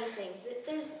so many things.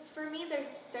 For me,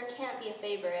 there can't be a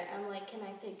favorite. I'm like, can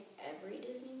I pick every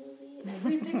Disney movie and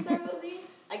every Pixar movie?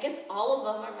 I guess all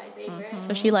of them are my favorite.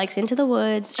 So she likes Into the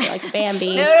Woods, she likes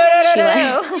Bambi.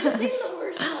 No. Just name the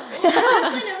worst one. I've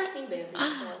actually never seen Bambi,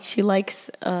 so. She likes,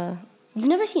 you've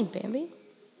never seen Bambi?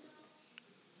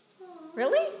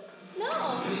 Really?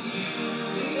 No.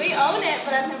 We own it,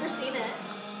 but I've never seen it.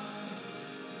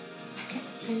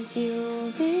 Cause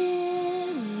you've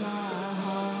been my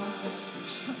heart.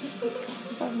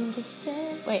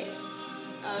 Wait.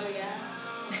 Oh, yeah.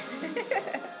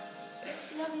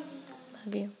 Love you.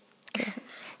 Love you.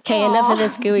 Okay, enough of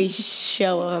this gooey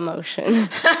show of emotion.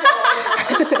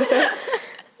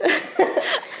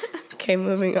 Okay,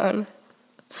 moving on.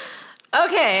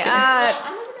 Okay. I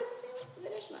never got to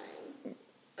finish mine.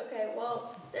 Okay,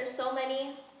 well, there's so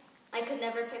many. I could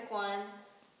never pick one.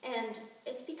 And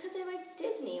it's because I like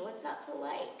Disney. What's not to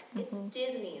like? It's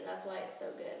Disney. That's why it's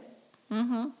so good.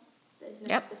 Mm-hmm. There's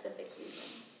no specific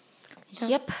reason.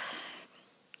 Yep.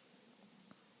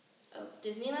 Oh,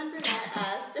 Disneyland Brunette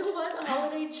asked, what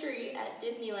holiday treat at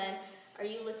Disneyland are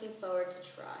you looking forward to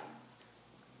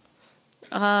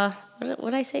try?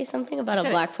 Would I say something about a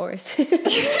black forest?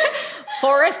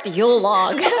 Forest Yule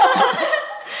log.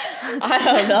 I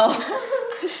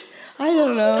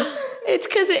don't know. It's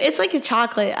because it's like a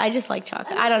chocolate. I just like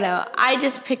chocolate. I don't know. I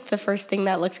just picked the first thing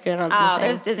that looked good on the thing.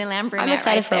 There's Disneyland Brunette. I'm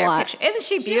excited for a lot. Picture. Isn't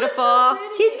she beautiful?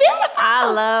 She's beautiful.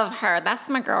 I love her. That's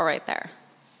my girl right there.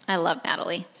 I love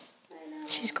Natalie. I know.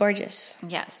 She's gorgeous.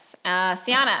 Yes.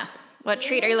 Sienna, what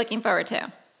treat are you looking forward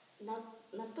to? Not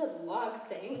the log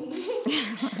thing.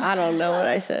 I don't know what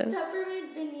I said.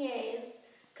 Peppermint beignets.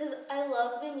 Because I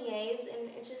love beignets, and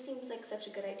it just seems like such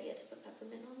a good idea to put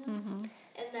peppermint on them. Mm-hmm.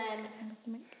 And then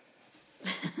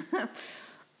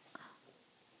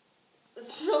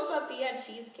so papilla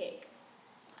cheesecake.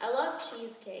 I love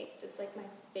cheesecake. It's like my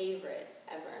favorite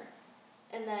ever.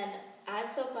 And then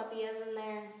add so papillas in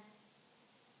there.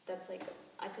 That's like,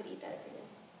 I could eat that every day.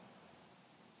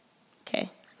 Okay,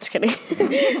 just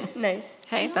kidding. Nice.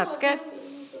 Hey, that's good.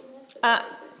 Uh,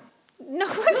 No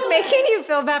one's making you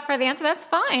feel bad for the answer. That's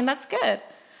fine. That's good.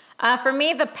 For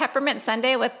me, the peppermint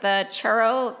sundae with the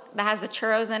churro that has the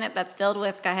churros in it that's filled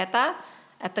with cajeta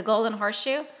at the Golden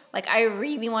Horseshoe. Like, I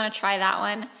really want to try that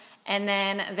one. And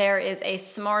then there is a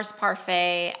s'mores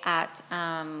parfait at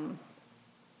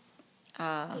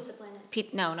Pizza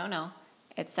Planet. No.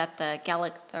 It's at the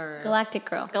Galactic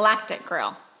Grill. Galactic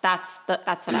Grill. That's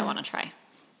what I want to try.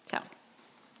 So,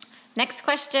 next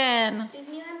question.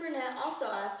 Disneyland Brunette also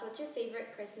asked, what's your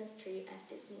favorite Christmas treat at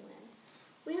Disneyland?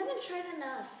 We haven't tried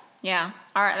enough. Yeah.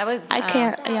 All right. That was. I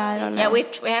can't. Yeah, I don't know. Yeah,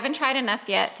 we haven't tried enough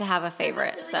yet to have a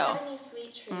favorite. Really So. got any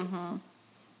sweet treats.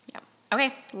 Yeah.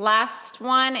 Okay. Last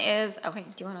one is. Okay.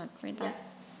 Do you want to read that?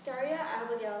 Yeah. Daria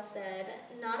Abigail said,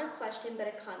 not a question but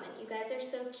a comment. You guys are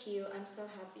so cute. I'm so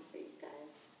happy for you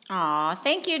guys. Aw,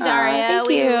 thank you, Daria. thank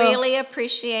we you. really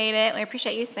appreciate it. We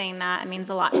appreciate you saying that. It means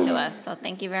a lot to us. So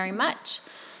thank you very much.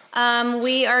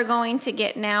 We are going to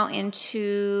get now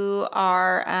into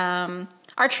our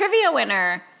trivia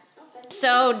winner.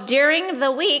 So during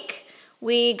the week,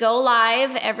 We go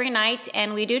live every night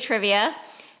and we do trivia.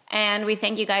 And we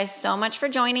thank you guys so much for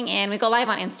joining in. We go live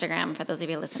on Instagram, for those of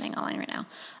you listening online right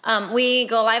now. We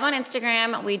go live on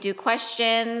Instagram. We do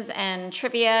questions and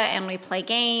trivia, and we play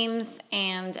games,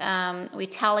 and we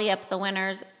tally up the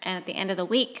winners. And at the end of the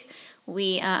week,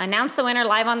 we announce the winner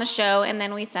live on the show, and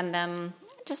then we send them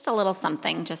just a little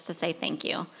something just to say thank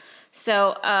you.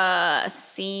 So,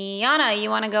 Sienna, you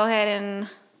want to go ahead and...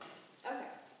 Okay.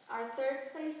 Our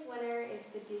third place winner is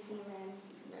the Disneyland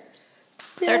nurse.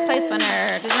 Third place winner,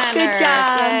 Disneyland Good nurse.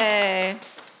 job. Yay.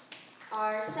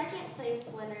 Our second place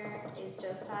winner is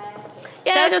Josiah.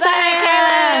 Yeah, Josiah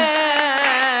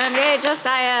Kalen. Yay,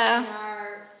 Josiah. And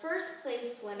our first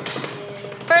place winner is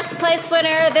First place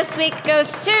winner this week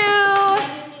goes to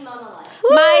My Disney Mama Life.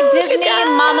 My Woo, good Disney job.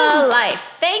 Mama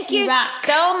Life. Thank you rock.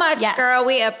 so much, Yes. girl.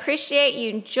 We appreciate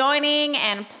you joining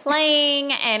and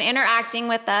playing and interacting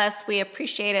with us. We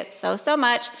appreciate it so, so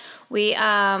much. We,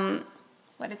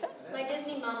 what is it? My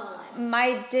Disney Mama Life.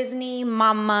 My Disney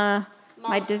Mama.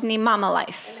 My Disney Mama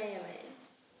Life.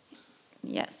 M-A-M-A.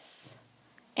 Yes.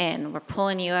 And we're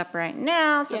pulling you up right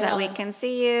now so Yeah. that we can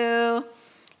see you.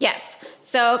 Yes.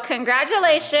 So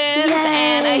congratulations Yay,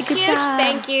 and a good huge job.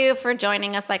 thank you for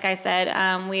joining us. Like I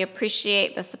said, we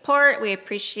appreciate the support. We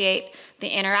appreciate the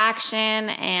interaction.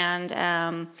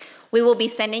 And we will be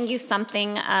sending you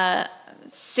something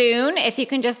soon. If you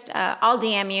can just, I'll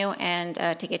DM you and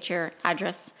to get your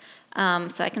address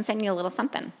so I can send you a little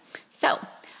something. So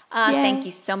thank you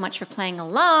so much for playing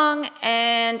along.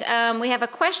 And we have a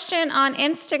question on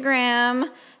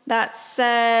Instagram that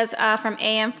says from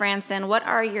A.M. Franson, what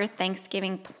are your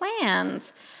Thanksgiving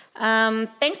plans?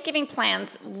 Thanksgiving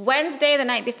plans. Wednesday, the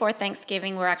night before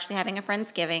Thanksgiving, we're actually having a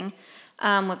Friendsgiving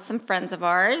with some friends of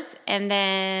ours. And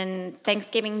then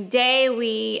Thanksgiving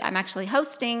Day, I'm actually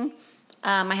hosting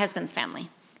my husband's family.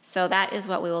 So that is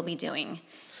what we will be doing.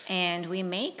 And we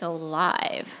may go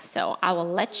live. So I will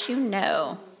let you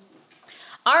know.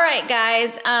 All right,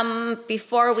 guys,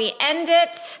 before we end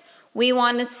it, we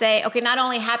want to say, okay, not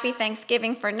only happy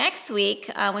Thanksgiving for next week,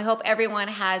 we hope everyone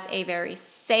has a very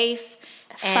safe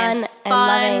and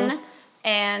fun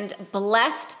and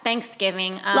blessed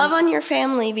Thanksgiving. Love on your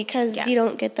family because Yes. you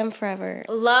don't get them forever.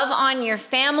 Love on your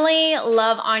family,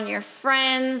 love on your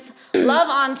friends, love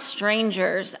on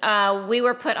strangers. We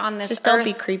were put on this Just don't earth-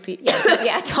 be creepy.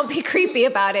 Yeah, don't be creepy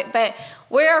about it. But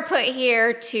we are put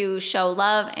here to show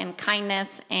love and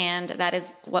kindness, and that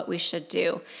is what we should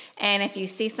do. And if you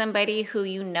see somebody who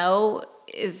you know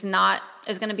is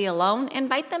going to be alone,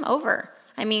 invite them over.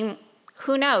 I mean,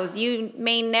 who knows? You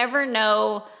may never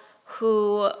know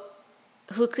who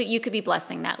you could be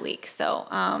blessing that week. So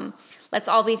let's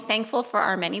all be thankful for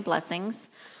our many blessings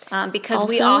because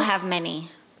we Also- all have many.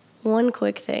 One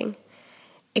quick thing.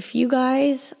 If you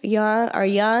guys are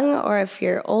young or if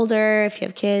you're older, if you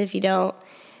have kids, if you don't,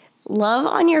 love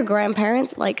on your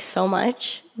grandparents like so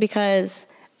much because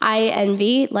I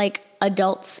envy like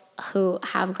adults who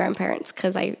have grandparents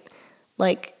because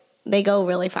they go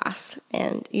really fast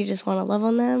and you just want to love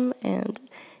on them and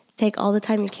take all the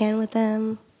time you can with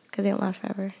them because they don't last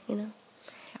forever, you know.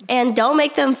 And don't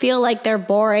make them feel like they're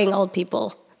boring old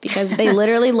people because they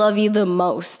literally love you the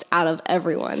most out of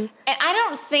everyone. And I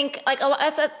don't think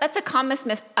that's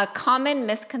a common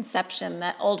misconception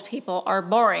that old people are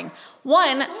boring.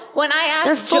 One, when I asked,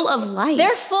 They're full of life.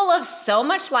 They're full of so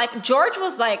much life. George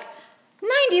was like,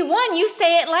 91, you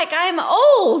say it like I'm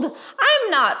old.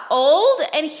 I'm not old.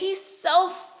 And he's so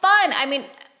fun. I mean,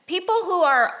 people who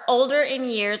are older in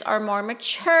years are more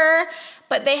mature,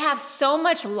 but they have so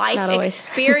much life Not always.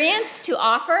 experience to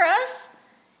offer us.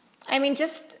 I mean,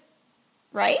 just,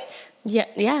 right?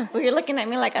 Yeah. Well, you're looking at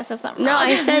me like I said something No, wrong.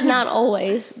 I said not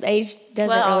always. Age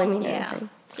doesn't really mean anything.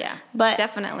 Yeah, But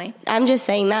definitely. I'm just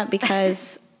saying that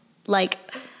because,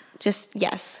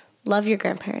 yes, love your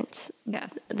grandparents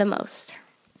Yes. the most.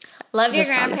 Love your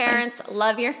Just honestly. grandparents,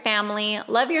 love your family,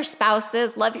 love your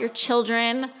spouses, love your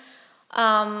children,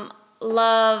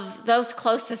 love those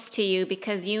closest to you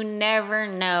because you never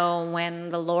know when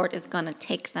the Lord is going to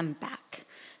take them back.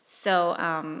 So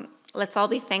let's all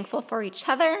be thankful for each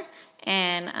other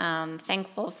and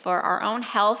thankful for our own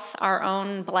health, our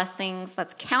own blessings.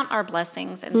 Let's count our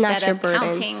blessings instead your of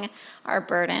burdens. counting our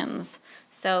burdens.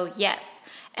 So yes.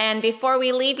 And before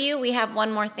we leave you, we have one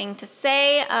more thing to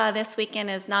say. This weekend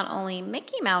is not only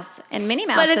Mickey Mouse and Minnie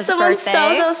Mouse's But it's someone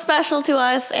birthday. so special to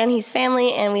us, and he's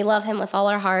family, and we love him with all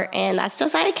our heart, and that's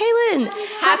Josiah Kalen.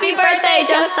 Happy birthday,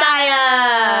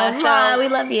 Josiah! Mwah, we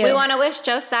love you. We want to wish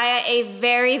Josiah a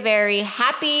very, very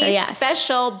happy, So, yes.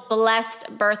 special,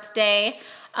 blessed birthday.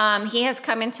 He has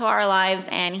come into our lives,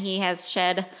 and he has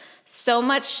shed so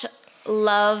much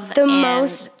love the and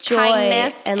most joy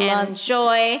kindness and love,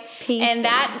 joy. peace, And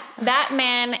that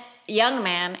man, young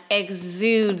man,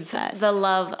 exudes the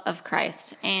love of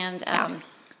Christ. And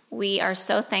we are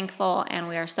so thankful and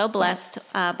we are so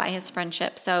blessed by his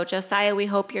friendship. So Josiah, we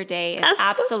hope your day is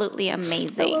absolutely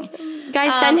amazing.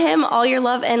 Guys, send him all your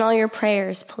love and all your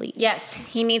prayers, please. Yes,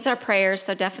 he needs our prayers,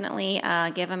 so definitely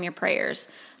give him your prayers.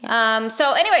 Yes.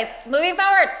 So anyways, moving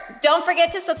forward, don't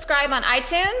forget to subscribe on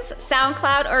iTunes,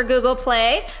 SoundCloud, or Google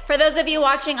Play. For those of you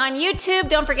watching on YouTube,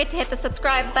 don't forget to hit the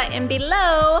subscribe button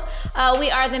below.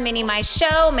 We are The Minnie Mice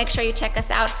Show. Make sure you check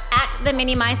us out at The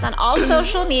Minnie Mice on all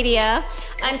social media.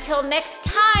 Until next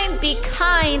time, be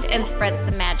kind and spread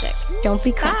some magic. Don't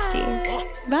be crusty.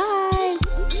 Bye.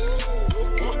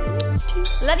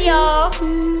 Love y'all.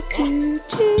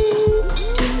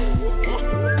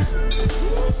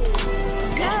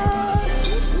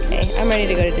 Okay, I'm ready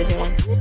to go to Disneyland.